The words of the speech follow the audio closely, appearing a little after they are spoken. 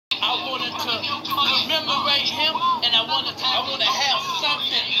want to commemorate him, and I want to have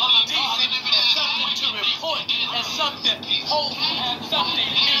something decent and something to report and something wholesome, something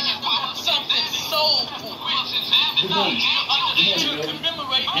meaningful, something soulful to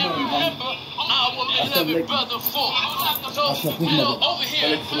commemorate and remember our beloved brother for. So over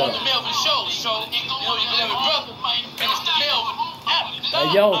here on the Melvin Show, your beloved brother, Minister Melvin Apdta. How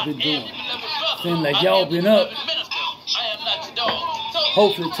y'all been doing? Seems like y'all been up.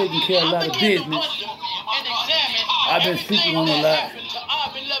 Hopefully taking care of a lot of business. I've been speaking on a lot.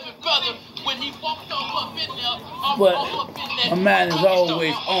 But my mind is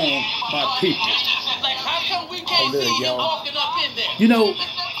always on my people. I love y'all. You know,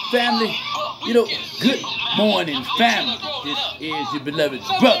 family, good morning, family. This is your beloved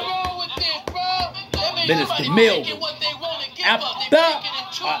brother, Minister Melvin Apdta.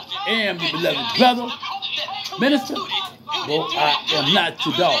 I am your beloved brother, Minister. Well, I am not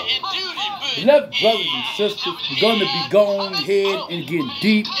your dog. Beloved brothers and sisters, we're going to be going ahead and getting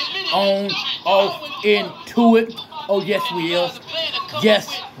deep off into it. Oh, yes, we is.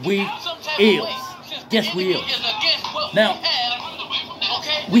 Yes, we is. Yes, we is. Now,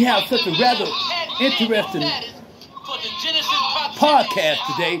 we have such a rather interesting podcast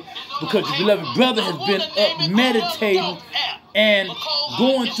today because the beloved brother has been up meditating and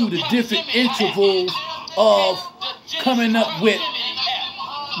going through the different intervals of coming up with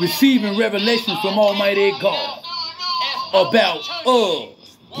receiving revelations from Almighty God about us,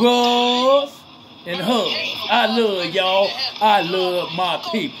 bros and hugs. I love y'all. I love my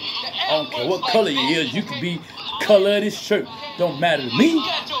people. I don't care what color you is. You can be the color of this shirt. Don't matter to me,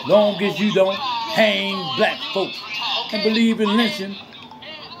 long as you don't hang black folks and believe in lynching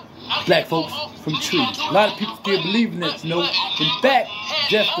black folks from trees. A lot of people still believe in this, In fact,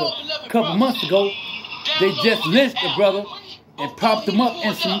 just a couple months ago, they just lynched the brother and propped him up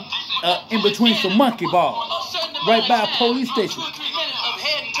in some in between some monkey bars right by a police station.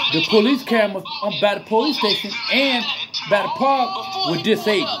 The police cameras by the police station and by the park were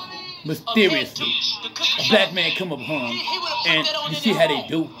disabled mysteriously. A black man come upon them, and you see how they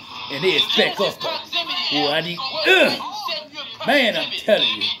do, and they expect us to. Boy, I need, man, I'm telling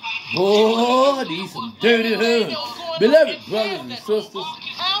you, boy, these some dirty hoods. Beloved brothers and sisters,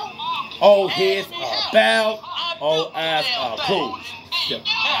 all heads are bowed, all eyes are closed.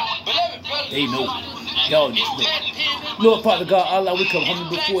 They know. Y'all know. Lord, Father God, Allah, we come humble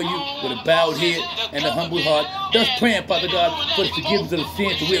before you with a bowed head and a humble heart. Thus praying, Father God, for the forgiveness of the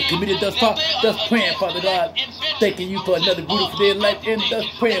sins that we have committed thus far. Thus praying, Father God, thanking you for another beautiful day of life. And thus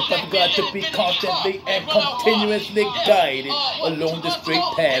praying, Father God, to be constantly and continuously guided along the straight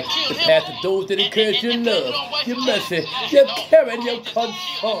path. The path of those that encourage your love, your mercy, your care, and your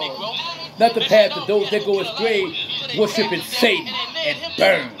concern. Not the path of those that go astray, worshiping Satan and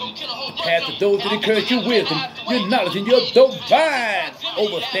burn. The path of those that encourage your wisdom, your knowledge, and your divine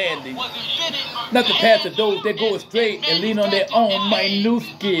understanding. Not the path of those that go astray and lean on their own minute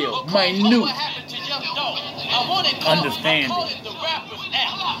skill, minute understanding.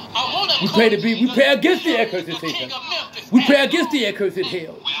 We pray against the accursed Satan. We pray against the accursed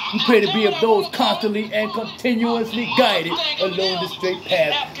hell. We pray to be of those constantly and continuously guided along the straight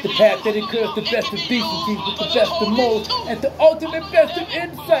path. The path that incurs the best of decencies with the best of morals and the ultimate best of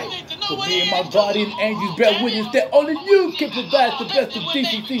insight. For me and my guardian angels bear witness that only you can provide the best of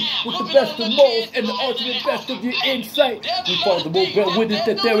decency with the best of morals and the ultimate best of your insight. We furthermore bear witness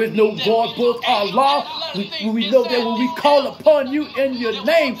that there is no God but Allah. We know that when we call upon you in your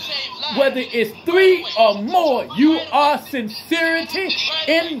name, whether it's 3 or more, you are sincerity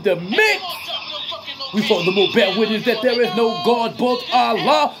in the mix. We furthermore bear witness that there is no God but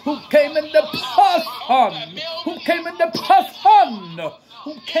Allah, who came in the person, who came in the person,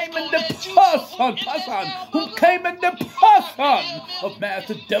 who came in the person of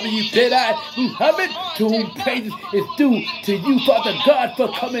Master Apdta, Muhammad, to whom praises is due to you, Father God, for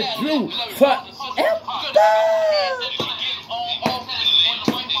coming through forever.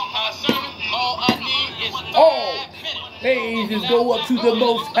 All praises go up to the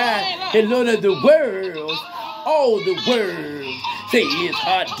Most High, and Lord of the world, all the world. Say it's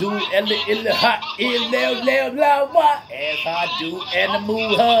hard to hot as hard to and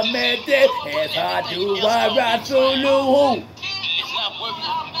Muhammad, as hard to Rasulullah.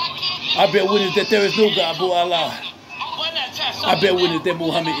 I bear witness that there is no God but Allah. I bear witness that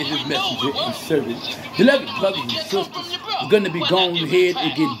Muhammad is his messenger and servant. Beloved brothers and sisters, we're going to be going ahead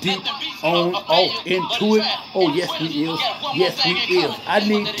and get deep off into it. Oh, yes, we is. Yes, we is. I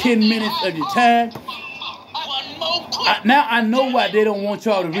need 10 minutes of your time. Now I know why they don't want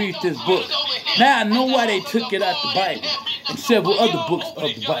y'all to read this book. Now I know why they took it out the Bible. and several other books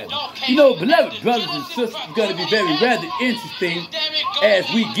of the Bible. You know, beloved brothers and sisters, it's going to be very rather interesting as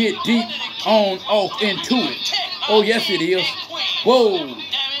we get deep on off into it. Oh, yes, it is. Whoa.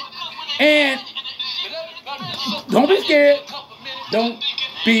 And don't be scared. Don't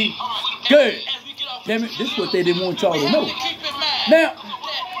be scared. Damn it, this is what they didn't want y'all to know. Now,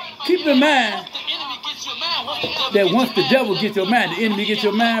 keep in mind that once the devil gets your mind, the enemy gets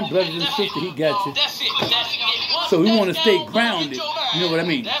your mind, brothers and sisters, he got you. So we want to stay grounded. You know what I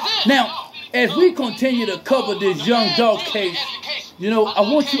mean? Now, as we continue to cover this young Dolph case, you know, I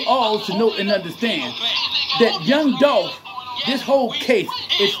want you all to know and understand that young Dolph, this whole case,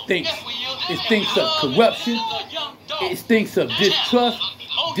 it stinks. It stinks of corruption. It stinks of distrust,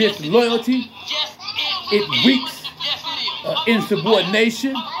 disloyalty. It reeks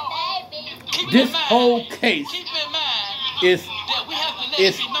insubordination. This whole case is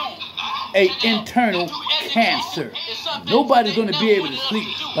a internal cancer. Nobody's going to be able to sleep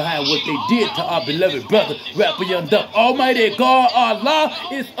behind what they did to our beloved brother, rapper Young Dolph. Almighty God, Allah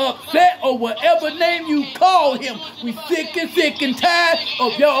is upset, or whatever name you call him. We sick and tired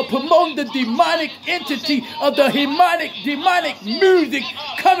of y'all promoting the demonic entity of the demonic music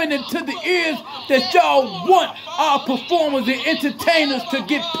coming into the ears that y'all want our performers and entertainers to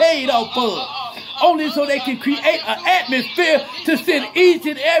get paid off of. Only so they can create an atmosphere to send each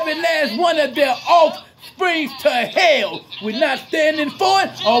and every last one of their offsprings to hell. We're not standing for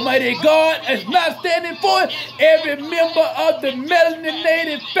it. Almighty God is not standing for it. Every member of the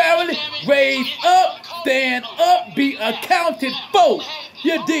melaninated family, raise up, stand up, be accounted for.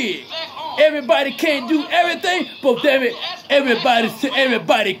 You dig? Everybody can't do everything, but damn it,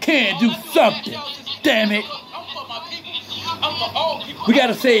 everybody can do something. Damn it. We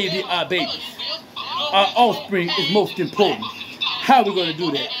gotta save our babies. Our offspring is most important. How are we going to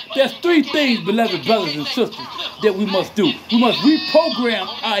do that? There's three things, beloved brothers and sisters, that we must do. We must reprogram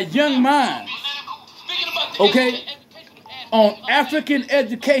our young minds, okay, on African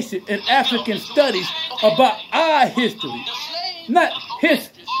education and African studies about our history. Not his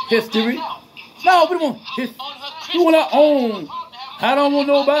history. No, we don't want history. We want our own. I don't want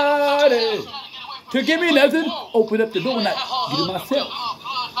nobody to give me nothing. Open up the door and not get it myself.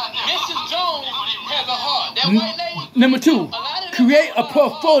 Mrs. Jones has a heart. That white lady, Number two, create a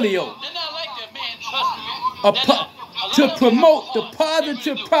portfolio to promote the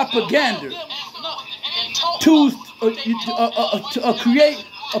positive propaganda. To create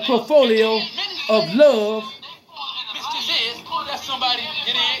a portfolio of love,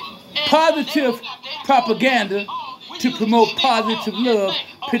 positive propaganda to promote positive love,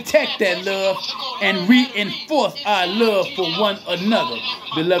 protect that love, and reinforce our love for one another,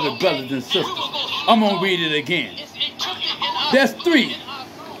 beloved brothers and sisters. I'm going to read it again. There's three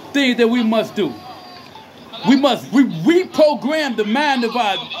things that we must do. We must reprogram the mind of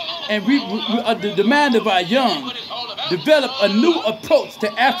our the mind of our young, develop a new approach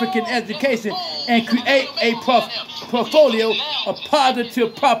to African education, and create a portfolio of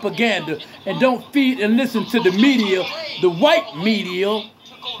positive propaganda. And don't feed and listen to the media, the white media.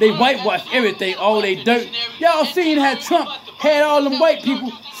 They whitewash everything, all they dirt. Y'all seen how Trump had all them white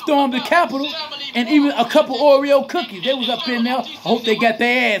people storm the Capitol, and even a couple Oreo cookies. They was up in there. I hope they got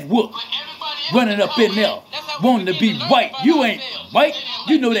their ass whooped. Running up in there, wanting to be white. You ain't white.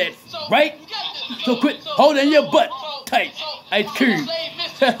 You know that, right? So quit holding your butt tight. Ice cream.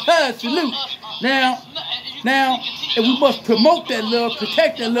 Salute. Now, and we must promote that love,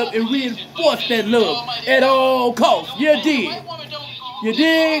 protect that love, and reinforce that love at all costs. You dig? You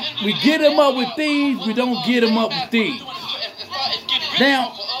dig? We get them up with these. We don't get them up with these.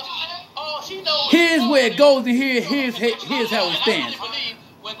 Now, here's where it goes, and here's how it stands.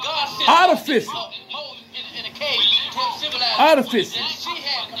 Artificial.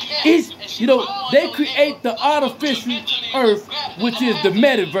 You know, they create the artificial earth, which is the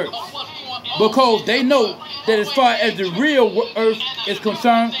metaverse, because they know that as far as the real earth is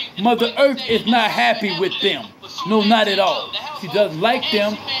concerned, Mother Earth is not happy with them. No, not at all. She doesn't like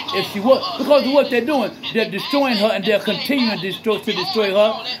them if she was, because of what they're doing. They're destroying her, and they're continuing to destroy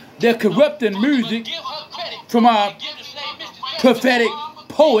her. They're corrupting music from our prophetic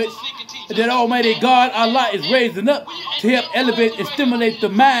poets that Almighty God, Allah, is raising up to help elevate and stimulate the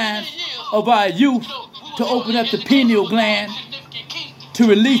minds of our youth, to open up the pineal gland, to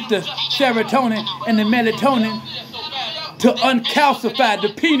release the serotonin and the melatonin, to uncalcify the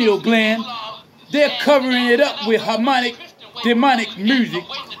pineal gland. They're covering it up with demonic music,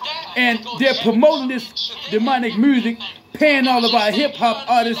 and they're promoting this demonic music, paying all of our hip-hop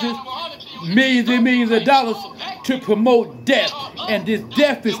artists millions and millions of dollars to promote death. And this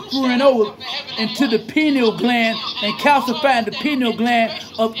death is spewing over into the pineal gland and calcifying the pineal gland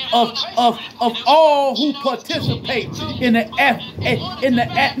of all who participate in the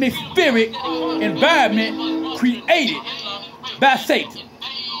atmospheric environment created by Satan.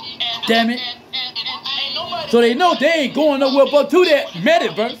 Damn it. So they know they ain't going nowhere but to that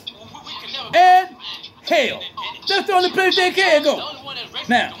metaverse and hell. That's the only place they can go.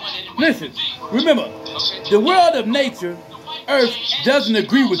 Now, listen, remember, the world of nature, Earth, doesn't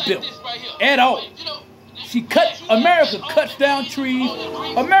agree with them at all. America cuts down trees.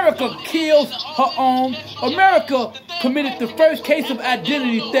 America kills her own. America committed the first case of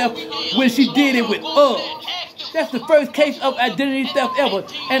identity theft when she did it with us. That's the first case of identity theft ever.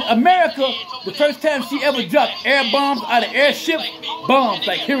 And America, the first time she ever dropped air bombs out of airships, bombs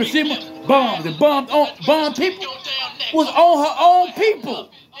like Hiroshima, bombs and bombed people, was on her own people.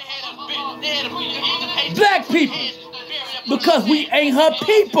 Black people. Because we ain't her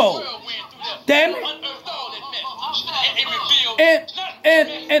people. Damn it.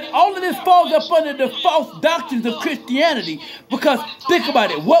 And all of this falls up under the false doctrines of Christianity. Because think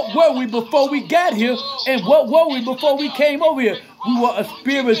about it. What were we before we got here? And what were we before we came over here? We were a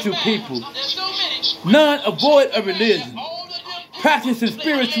spiritual people. None avoid a religion. Practicing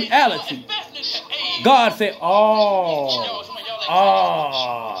spirituality. God said,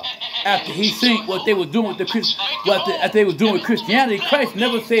 after he seen what they were doing with Christianity, Christ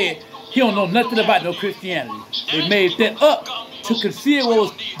never said he don't know nothing about no Christianity. They made that up to conceal what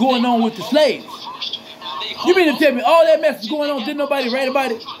was going on with the slaves. You mean to tell me all that mess was going on, didn't nobody write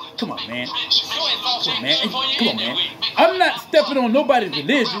about it? Come on, man. Come on, man. I'm not stepping on nobody's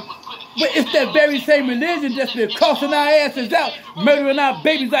religion, but it's that very same religion that's been crossing our asses out, murdering our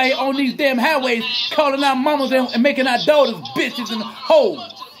babies out here on these damn highways, calling our mamas and making our daughters bitches and hoes.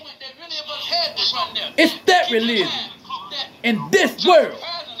 It's that religion in this world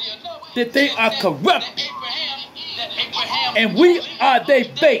that they are corrupted, and we are they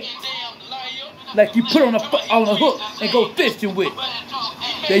bait, like you put on a hook and go fishing with.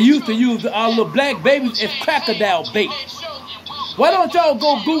 They used to use our little black babies as crocodile bait. Why don't y'all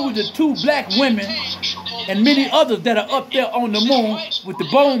go Google the 2 black women and many others that are up there on the moon with the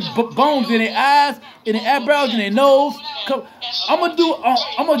bones in their eyes, in their eyebrows, in their nose? I'm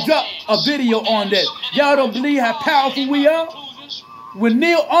gonna drop a video on that. Y'all don't believe how powerful we are? When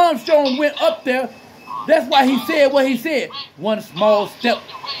Neil Armstrong went up there, that's why he said what he said. One small step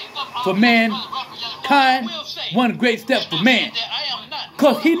for mankind, one great step for man.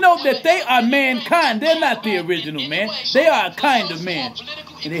 Because he knows that they are mankind. They're not the original man. They are a kind of man.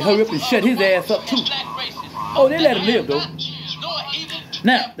 And they hurry up and shut his ass up too. Oh, they let him live though.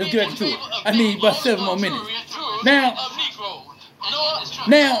 Now, let's get back to it. I need about 7 more minutes. Now,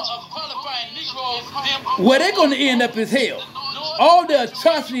 where they're going to end up is hell. All the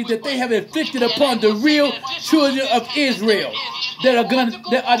atrocities that they have inflicted upon the real children of Israel that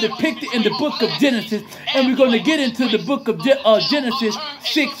are depicted in the book of Genesis, and we're going to get into the book of Genesis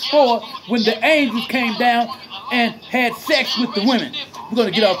 6:4 when the angels came down and had sex with the women. We're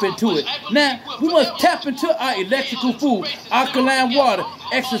going to get off into it. Now, we must tap into our electrical food, alkaline water,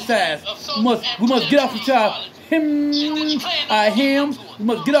 exercise. We must get off into our hymns. We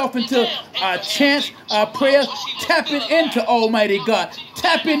must get off into our chants, our prayers, tapping into Almighty God.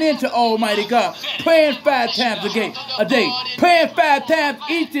 Tapping into Almighty God. Praying 5 times a day. Praying 5 times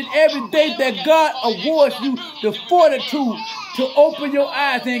each and every day that God awards you the fortitude to open your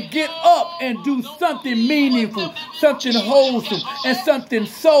eyes and get up and do something meaningful, something wholesome, and something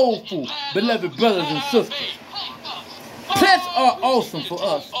soulful, beloved brothers and sisters. Plants are awesome for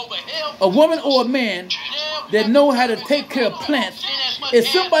us. A woman or a man that know how to take care of plants is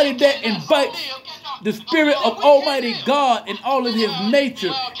somebody that invites the spirit of Almighty God in all of his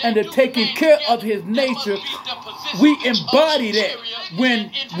nature, and the taking care of his nature. We embody that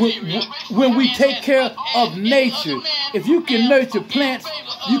when we take care of nature. If you can nurture plants,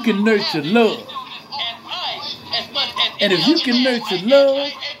 you can nurture love. And if you can nurture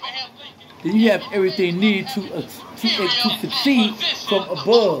love, then you have everything needed to succeed from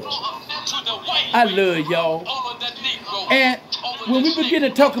above. I love y'all. And when we begin to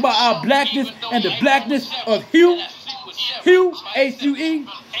talk about our blackness and the blackness of hue, H-U-E,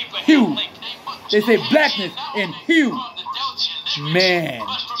 hue. They say blackness and hue. Man.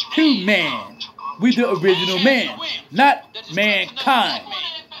 Hue man. We the original man, not mankind.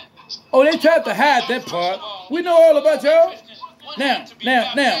 Oh, they tried to hide that part. We know all about y'all. Now,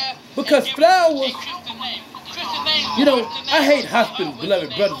 because flowers, I hate hospitals,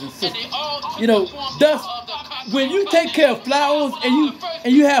 beloved brothers and sisters. Thus, when you take care of flowers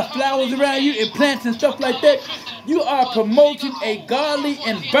and you have flowers around you and plants and stuff like that, You are promoting a godly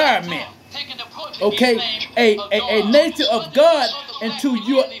environment. Okay, a nature of God into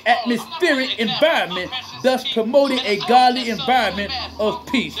your atmospheric environment, thus promoting a godly environment of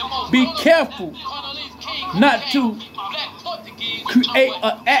peace. Be careful not to create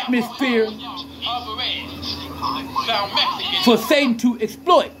an atmosphere for Satan to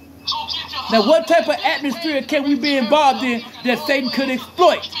exploit. Now, what type of atmosphere can we be involved in that Satan could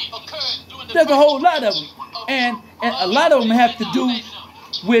exploit? There's a whole lot of them. And a lot of them have to do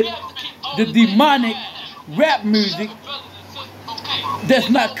with the demonic rap music that's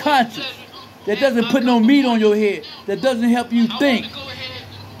not conscious, that doesn't put no meat on your head, that doesn't help you think.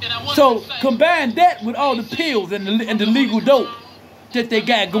 So combine that with all the pills and the legal dope that they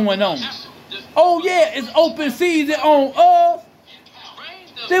got going on. Oh yeah, it's open season on us.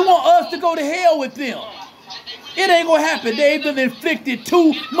 They want us to go to hell with them. It ain't gonna happen. They've been inflicted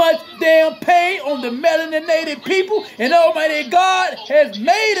too much damn pain on the melaninated people, and Almighty God has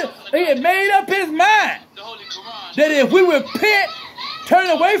made up His mind that if we repent, turn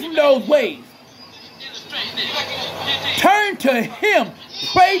away from those ways, turn to Him,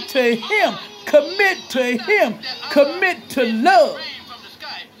 pray to Him, commit to Him, commit to love,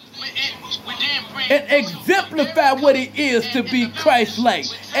 and exemplify what it is to be Christ-like.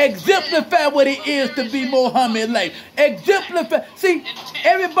 Exemplify what it is to be Muhammad-like. Exemplify. See,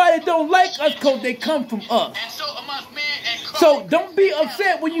 everybody don't like us because they come from us. So don't be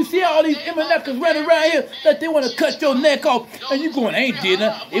upset when you see all these Imanakas running around here that they want to cut your neck off, and you going, ain't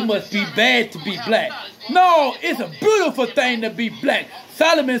dinner. It must be bad to be black. No, it's a beautiful thing to be black.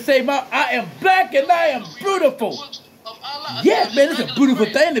 Solomon said, I am black and I am beautiful. Yes, man, it's a beautiful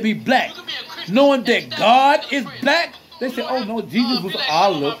thing to be black. Knowing that God is black. They say, oh no, Jesus was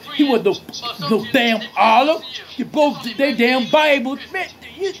olive. He was no damn olive. You both, they damn Bible. Man,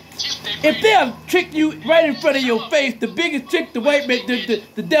 if they'll trick you right in front of your face, the biggest trick the white man,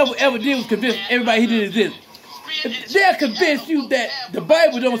 the devil ever did was convince everybody he did is this. If they'll convince you that the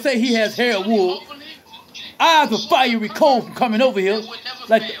Bible don't say he has hair or wool, eyes of fiery coal from coming over here,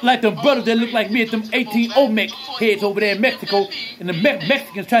 like them brothers that look like me at them 18 Olmec heads over there in Mexico, and the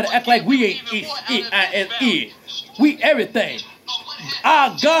Mexicans try to act like we ain't it. We everything.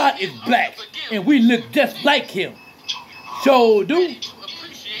 Our God is black, and we look just like Him. Sure do.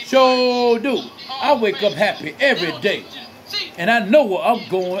 Sure do. I wake up happy every day, and I know where I'm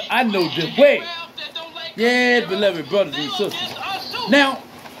going. I know the way. Yes, beloved brothers and sisters. Now,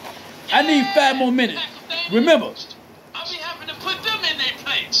 I need 5 more minutes.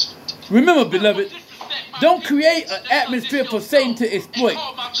 Remember, beloved, don't create an atmosphere for Satan to exploit.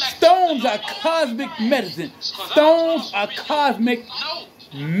 Stones are cosmic medicine. Stones are cosmic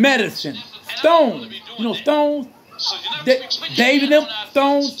medicine. Stones. You know stones? David them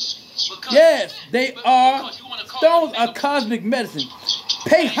stones? Yes, they are. Stones are cosmic medicine.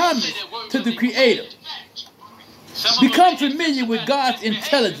 Pay homage to the Creator. Become familiar with God's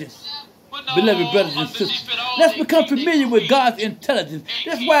intelligence. Beloved brothers and sisters, let's become familiar with God's intelligence.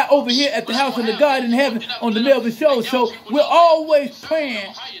 That's why over here at the House of the God in Heaven on the Melvin Show, we're always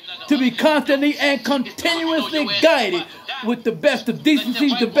praying to be constantly and continuously guided with the best of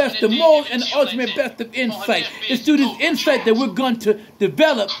decency, the best of morals, and the ultimate best of insight. It's through this insight that we're going to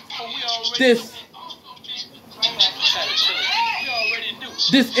develop this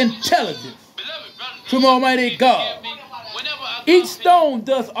intelligence from Almighty God. Each stone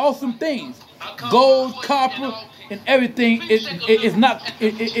does awesome things. Gold, copper, and everything is not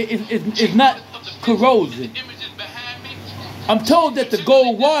corrosion. I'm told that the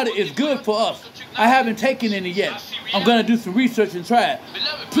gold water is good for us. I haven't taken any yet. I'm going to do some research and try it.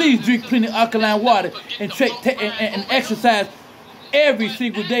 Please drink plenty of alkaline water and exercise every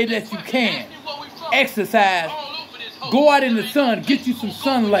single day that you can. Exercise. Go out in the sun. Get you some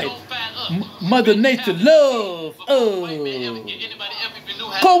sunlight. Mother Nature loves us.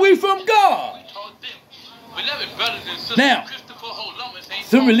 Cause we from God. Now,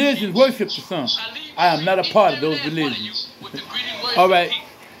 some religions worship the sun. I am not a part of those religions. All right.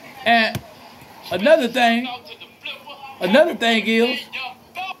 And another thing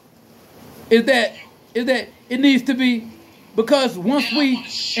is that it needs to be, because once we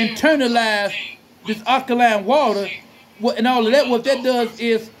internalize this alkaline water and all of that, what that does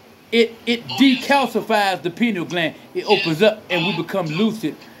is it decalcifies the pineal gland. It opens up and we become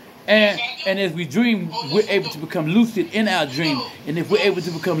lucid. And as we dream, we're able to become lucid in our dream. And if we're able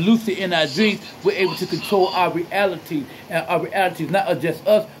to become lucid in our dreams, we're able to control our reality. And our reality is not just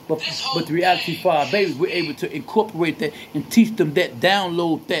us, but the reality for our babies. We're able to incorporate that and teach them that,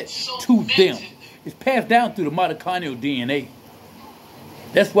 download that to them. It's passed down through the mitochondrial DNA.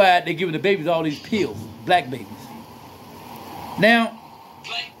 That's why they're giving the babies all these pills, black babies. Now,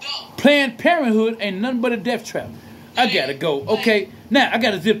 Planned Parenthood ain't nothing but a death trap. I gotta go. Okay, now I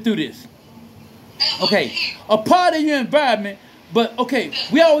gotta zip through this. Okay, a part of your environment, but okay,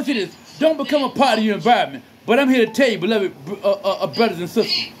 we always say this: don't become a part of your environment. But I'm here to tell you, beloved brothers and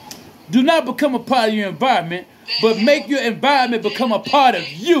sisters, do not become a part of your environment, but make your environment become a part of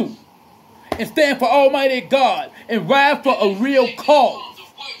you, and stand for Almighty God, and ride for a real cause,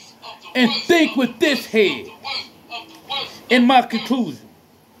 and think with this head. In my conclusion,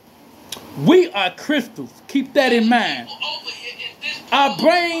 we are crystals. Keep that in mind. Our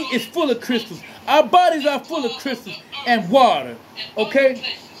brain is full of crystals. Our bodies are full of crystals and water. Okay?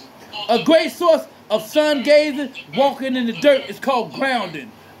 A great source of sun gazing, walking in the dirt, is called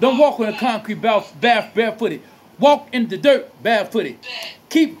grounding. Don't walk on a concrete bath barefooted. Walk in the dirt barefooted.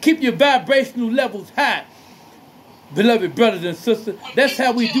 Keep your vibrational levels high. Beloved brothers and sisters, that's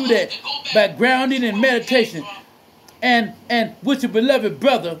how we do that, by grounding and meditation. And with your beloved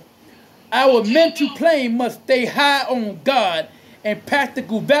brother, our mental plane must stay high on God, and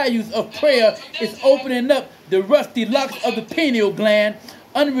practical values of prayer is opening up the rusty locks of the pineal gland,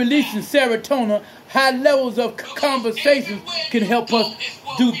 unreleasing serotonin. High levels of conversations can help us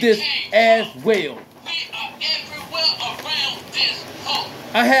do this as well.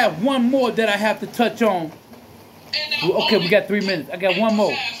 I have one more that I have to touch on. Okay, we got 3 minutes. I got one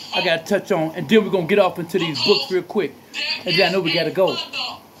more I got to touch on, and then we're going to get off into these books real quick. And then I know we got to go.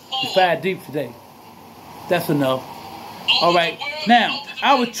 We're 5 deep today. That's enough. All right. Now,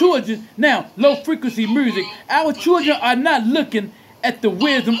 our children, low frequency music, our children are not looking at the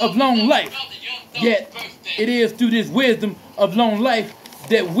wisdom of long life. Yet, it is through this wisdom of long life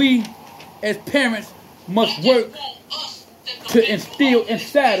that we, as parents, must work to instill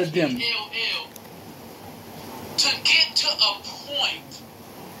inside of them. To get to a point,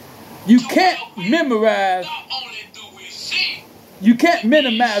 you can't memorize. You can't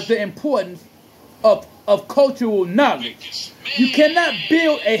minimize the importance of cultural knowledge. You cannot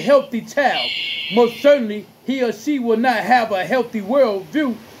build a healthy child. Most certainly, he or she will not have a healthy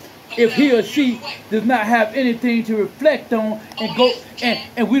worldview if he or she does not have anything to reflect on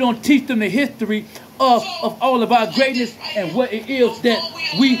and we don't teach them the history of all of our greatness and what it is that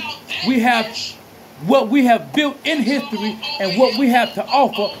we have. What we have built in history and what we have to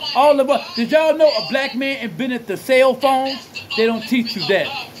offer. All of us. Did y'all know a black man invented the cell phone? They don't teach you that.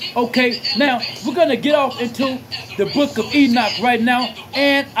 Okay, now we're going to get off into the book of Enoch right now,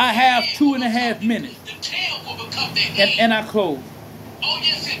 and I have 2.5 minutes. And I close. Oh,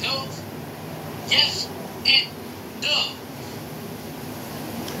 yes, it does. Yes, it does.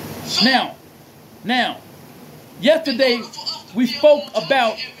 Now, yesterday we spoke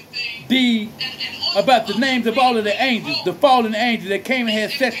about the names of all of the angels, the fallen angels that came and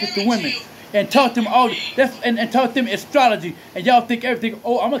had sex with the women, and taught them and taught them astrology. And y'all think everything,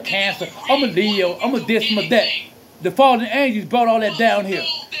 oh, I'm a Cancer, I'm a Leo, I'm a this, I'm a that. The fallen angels brought all that down here.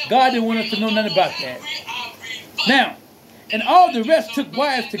 God didn't want us to know nothing about that. Now, and all the rest took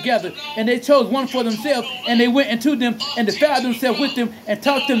wives together, and they chose one for themselves, and they went into them and defiled themselves with them, and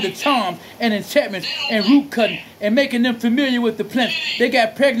taught them the charms and enchantments and root cutting, and making them familiar with the plants. They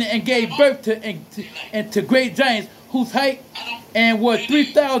got pregnant and gave birth to great giants whose height and were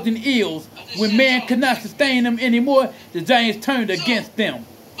 3,000 eels. When man could not sustain them anymore, the giants turned against them.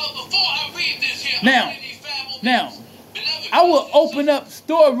 Now, I will open up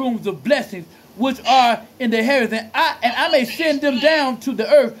storerooms of blessings which are in the heavens, and I may send them down to the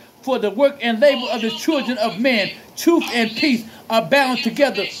earth for the work and labor of the children of men. Truth and peace are bound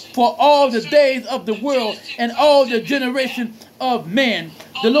together for all the days of the world and all the generation of men.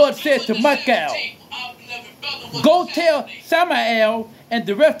 The Lord said to Michael, go tell Samael and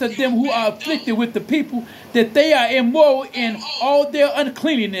the rest of them who are afflicted with the people that they are immoral in all their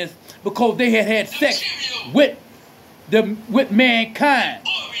uncleanness, because they had sex with mankind.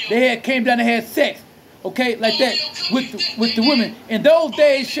 They had came down and had sex, okay, like that, with the women. In those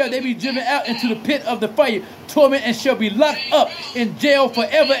days shall they be driven out into the pit of the fire, torment, and shall be locked up in jail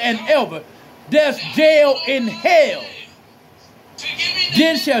forever and ever. There's jail in hell.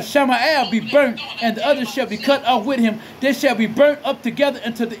 Then shall Samael be burnt, and the others shall be cut off with him. They shall be burnt up together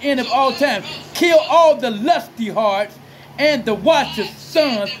until the end of all time. Kill all the lusty hearts and the watchers'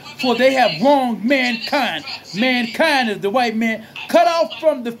 sons, for they have wronged mankind. Mankind is the white man. Cut off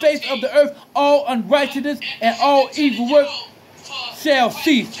from the face of the earth all unrighteousness, and all evil work shall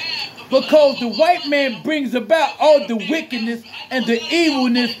cease. Because the white man brings about all the wickedness and the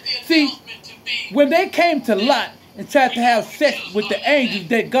evilness. See, when they came to Lot and tried to have sex with the angels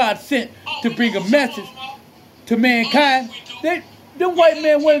that God sent to bring a message to mankind, the white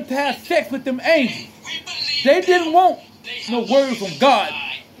man wanted to have sex with them angels. They didn't want no word from God.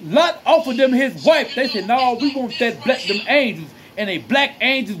 Lot offered them his wife. They said, no, we want that black, them angels. And they black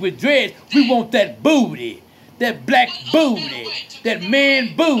angels with dreads. We want that booty. That black booty. That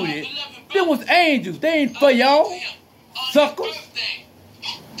man booty. Them was angels. They ain't for y'all. Suckers.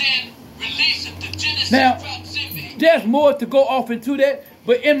 Now, there's more to go off into that.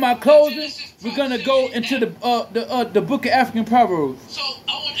 But in my closing, we're going to go into the book of African Proverbs.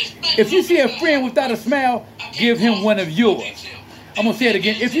 If you see a friend without a smile, give him one of yours. I'm going to say it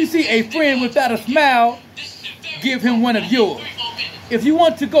again. If you see a friend without a smile, give him one of yours. If you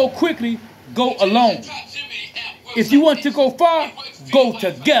want to go quickly, go alone. If you want to go far, go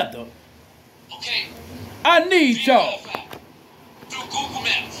together. I need y'all.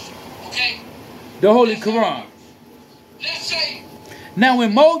 The Holy Quran. Now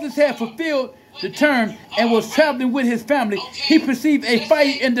when Moses had fulfilled the term and was traveling with his family, he perceived a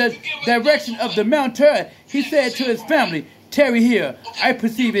fire in the direction of the Mount Torah. He said to his family, tarry here, I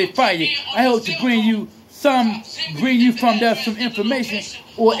perceive a fire. I hope to bring you from there some information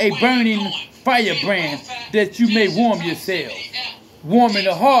or a burning firebrand that you may warm yourselves. Warm in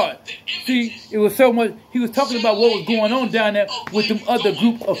the heart. See, it was so much, he was talking about what was going on down there with them other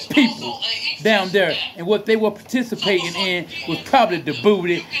group of people down there. And what they were participating in was probably the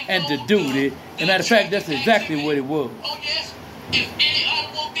booty and the duty. And matter of fact, that's exactly what it was.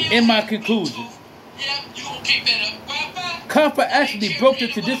 In my conclusion, Kaffa actually broke the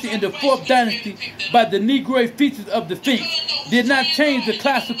tradition in the 4th dynasty by the Negroid features of the Sphinx. Did not change the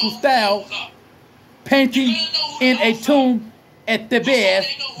classical style painting in a tomb at Thebes,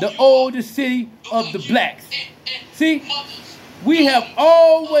 the oldest city of the blacks. See, we have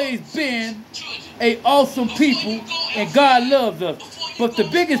always been an awesome people and God loves us. But the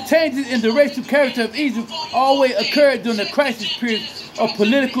biggest changes in the racial character of Egypt always occurred during the crisis period of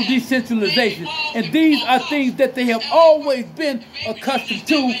political decentralization. And these are things that they have always been accustomed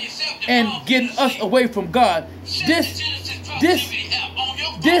to and getting us away from God.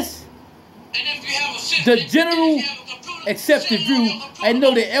 The general accepted view, I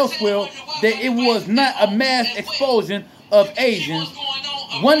know that elsewhere, that it was not a mass expulsion of Asians.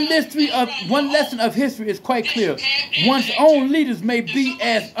 One lesson of history is quite clear. One's own leaders may be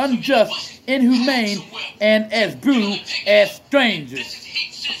as unjust, inhumane, and as brutal as strangers.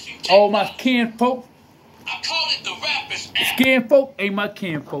 All my kinfolk, skinfolk ain't my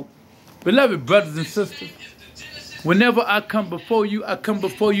kinfolk. Beloved brothers and sisters, whenever I come before you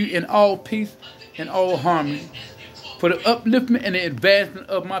in all peace and all harmony, for the upliftment and the advancement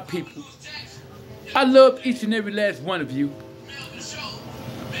of my people. I love each and every last one of you.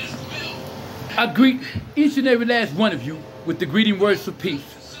 I greet each and every last one of you with the greeting words of peace.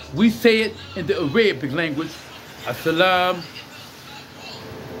 We say it in the Arabic language.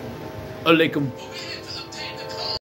 Assalamualaikum.